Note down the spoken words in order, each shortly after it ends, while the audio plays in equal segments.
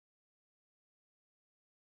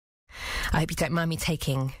I hope you don't mind me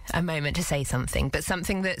taking a moment to say something, but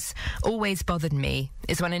something that's always bothered me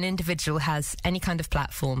is when an individual has any kind of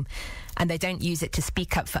platform and they don't use it to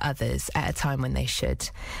speak up for others at a time when they should.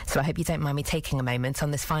 So I hope you don't mind me taking a moment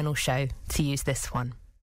on this final show to use this one.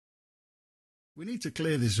 We need to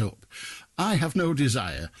clear this up. I have no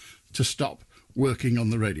desire to stop working on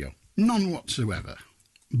the radio. None whatsoever.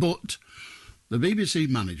 But the BBC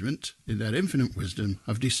management, in their infinite wisdom,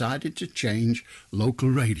 have decided to change local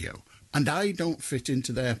radio. And I don't fit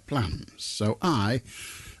into their plans. So I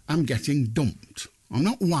am getting dumped. I'm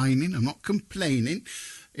not whining, I'm not complaining.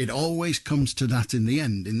 It always comes to that in the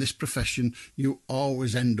end. In this profession, you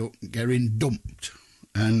always end up getting dumped.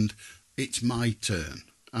 And it's my turn.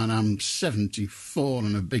 And I'm 74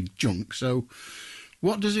 and a big chunk, so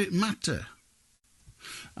what does it matter?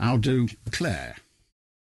 I'll do Claire.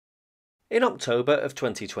 In October of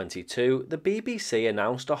 2022, the BBC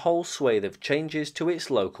announced a whole swathe of changes to its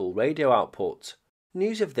local radio output.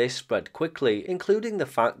 News of this spread quickly, including the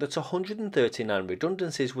fact that 139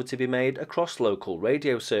 redundancies were to be made across local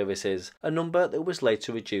radio services, a number that was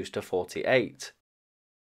later reduced to 48.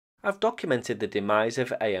 I've documented the demise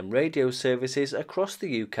of AM radio services across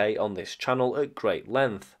the UK on this channel at great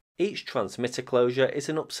length. Each transmitter closure is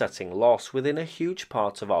an upsetting loss within a huge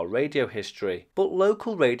part of our radio history, but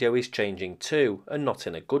local radio is changing too, and not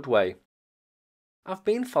in a good way. I've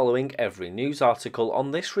been following every news article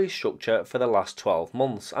on this restructure for the last 12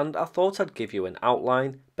 months, and I thought I'd give you an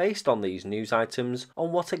outline, based on these news items,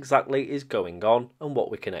 on what exactly is going on and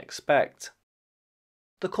what we can expect.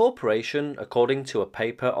 The corporation, according to a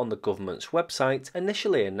paper on the government's website,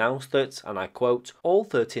 initially announced that, and I quote, all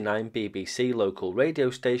 39 BBC local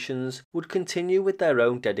radio stations would continue with their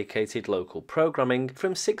own dedicated local programming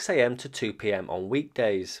from 6 AM to 2 PM on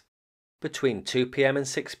weekdays. Between 2 PM and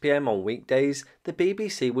 6 PM on weekdays, the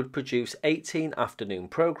BBC would produce 18 afternoon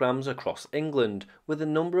programmes across England, with a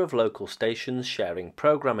number of local stations sharing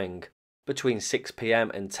programming. Between 6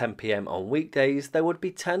 PM and 10 PM on weekdays, there would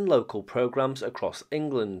be 10 local programmes across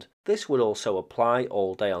England. This would also apply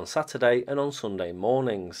all day on Saturday and on Sunday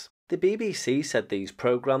mornings. The BBC said these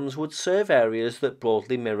programmes would serve areas that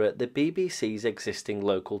broadly mirror the BBC's existing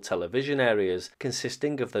local television areas,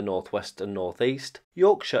 consisting of the North West and North East,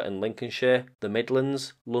 Yorkshire and Lincolnshire, the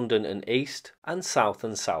Midlands, London and East, and South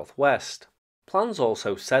and South West. Plans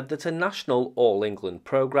also said that a national All England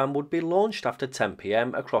programme would be launched after 10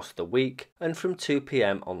 PM across the week and from 2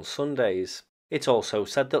 PM on Sundays. It also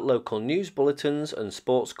said that local news bulletins and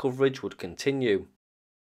sports coverage would continue.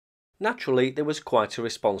 Naturally, there was quite a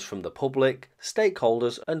response from the public,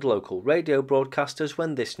 stakeholders and local radio broadcasters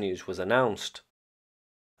when this news was announced.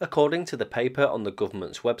 According to the paper on the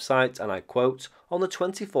government's website, and I quote, on the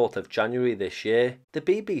 24th of January this year, the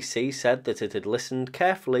BBC said that it had listened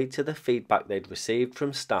carefully to the feedback they'd received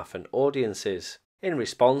from staff and audiences. In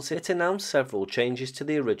response, it announced several changes to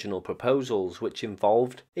the original proposals, which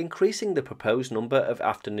involved increasing the proposed number of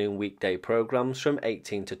afternoon weekday programmes from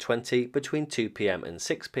 18 to 20 between 2 PM and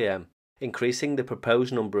 6 PM, increasing the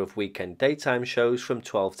proposed number of weekend daytime shows from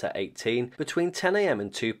 12 to 18 between 10 AM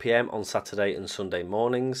and 2 PM on Saturday and Sunday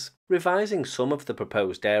mornings, revising some of the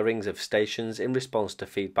proposed airings of stations in response to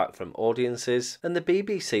feedback from audiences, and the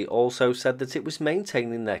BBC also said that it was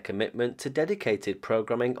maintaining their commitment to dedicated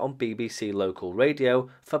programming on BBC local radio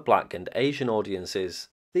for Black and Asian audiences.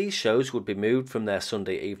 These shows would be moved from their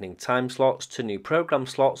Sunday evening time slots to new programme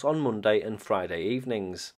slots on Monday and Friday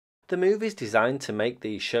evenings. The move is designed to make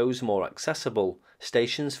these shows more accessible.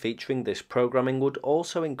 Stations featuring this programming would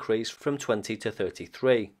also increase from 20 to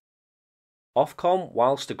 33. Ofcom,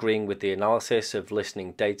 whilst agreeing with the analysis of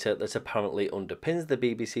listening data that apparently underpins the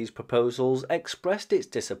BBC's proposals, expressed its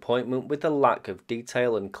disappointment with the lack of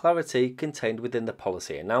detail and clarity contained within the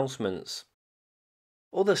policy announcements.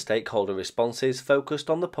 Other stakeholder responses focused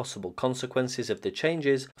on the possible consequences of the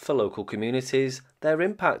changes for local communities, their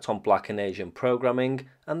impact on Black and Asian programming,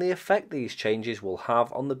 and the effect these changes will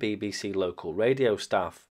have on the BBC local radio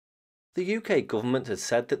staff. The UK government has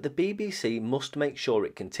said that the BBC must make sure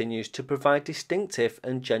it continues to provide distinctive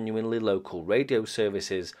and genuinely local radio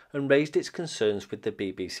services, and raised its concerns with the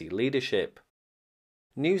BBC leadership.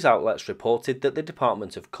 News outlets reported that the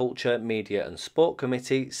Department of Culture, Media and Sport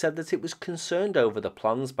Committee said that it was concerned over the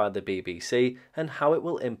plans by the BBC and how it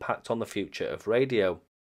will impact on the future of radio.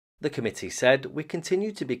 The committee said, "We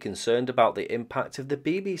continue to be concerned about the impact of the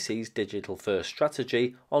BBC's digital-first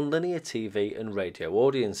strategy on linear TV and radio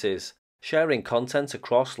audiences. Sharing content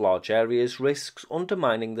across large areas risks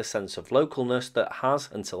undermining the sense of localness that has,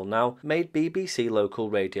 until now, made BBC local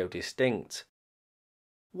radio distinct."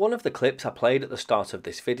 One of the clips I played at the start of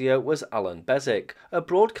this video was Alan Bezic, a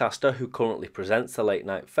broadcaster who currently presents the late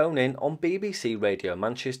night phone-in on BBC Radio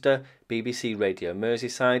Manchester, BBC Radio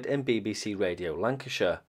Merseyside and BBC Radio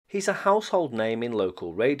Lancashire. He's a household name in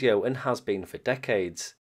local radio and has been for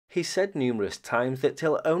decades. He's said numerous times that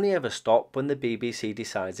he'll only ever stop when the BBC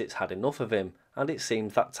decides it's had enough of him, and it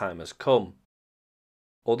seems that time has come.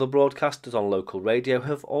 Other broadcasters on local radio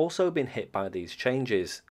have also been hit by these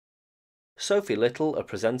changes. Sophie Little, a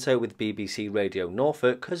presenter with BBC Radio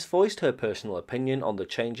Norfolk, has voiced her personal opinion on the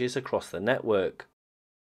changes across the network.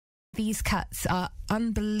 These cuts are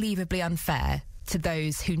unbelievably unfair to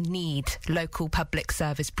those who need local public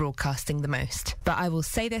service broadcasting the most. But I will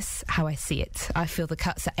say this how I see it. I feel the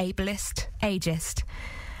cuts are ableist, ageist,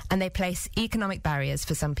 and they place economic barriers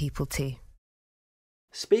for some people too.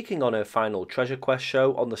 Speaking on her final Treasure Quest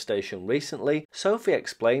show on the station recently, Sophie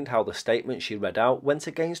explained how the statement she read out went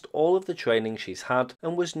against all of the training she's had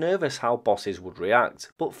and was nervous how bosses would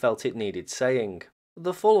react, but felt it needed saying.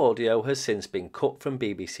 The full audio has since been cut from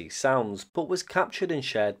BBC Sounds, but was captured and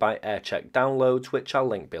shared by Aircheck Downloads, which I'll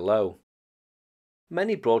link below.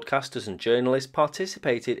 Many broadcasters and journalists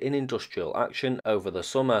participated in industrial action over the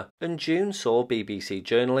summer, and June saw BBC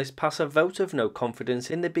journalists pass a vote of no confidence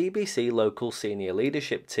in the BBC local senior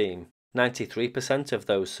leadership team. 93% of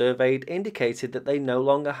those surveyed indicated that they no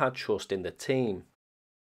longer had trust in the team.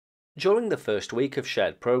 During the first week of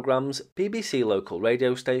shared programmes, BBC local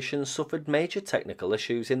radio stations suffered major technical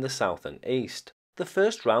issues in the south and east. The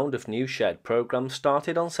first round of new shared programmes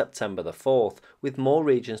started on September the 4th, with more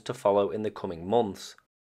regions to follow in the coming months.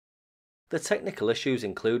 The technical issues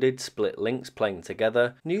included split links playing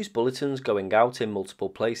together, news bulletins going out in multiple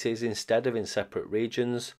places instead of in separate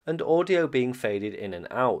regions, and audio being faded in and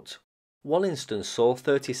out. One instance saw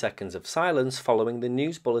 30 seconds of silence following the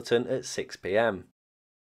news bulletin at 6 p.m.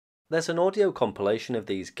 There's an audio compilation of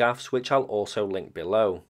these gaffes which I'll also link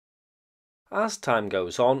below. As time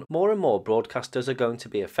goes on, more and more broadcasters are going to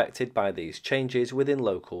be affected by these changes within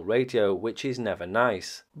local radio, which is never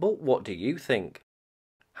nice. But what do you think?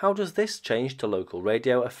 How does this change to local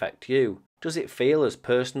radio affect you? Does it feel as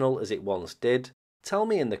personal as it once did? Tell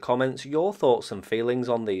me in the comments your thoughts and feelings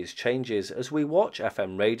on these changes as we watch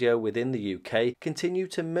FM radio within the UK continue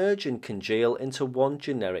to merge and congeal into one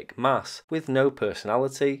generic mass, with no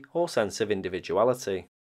personality or sense of individuality.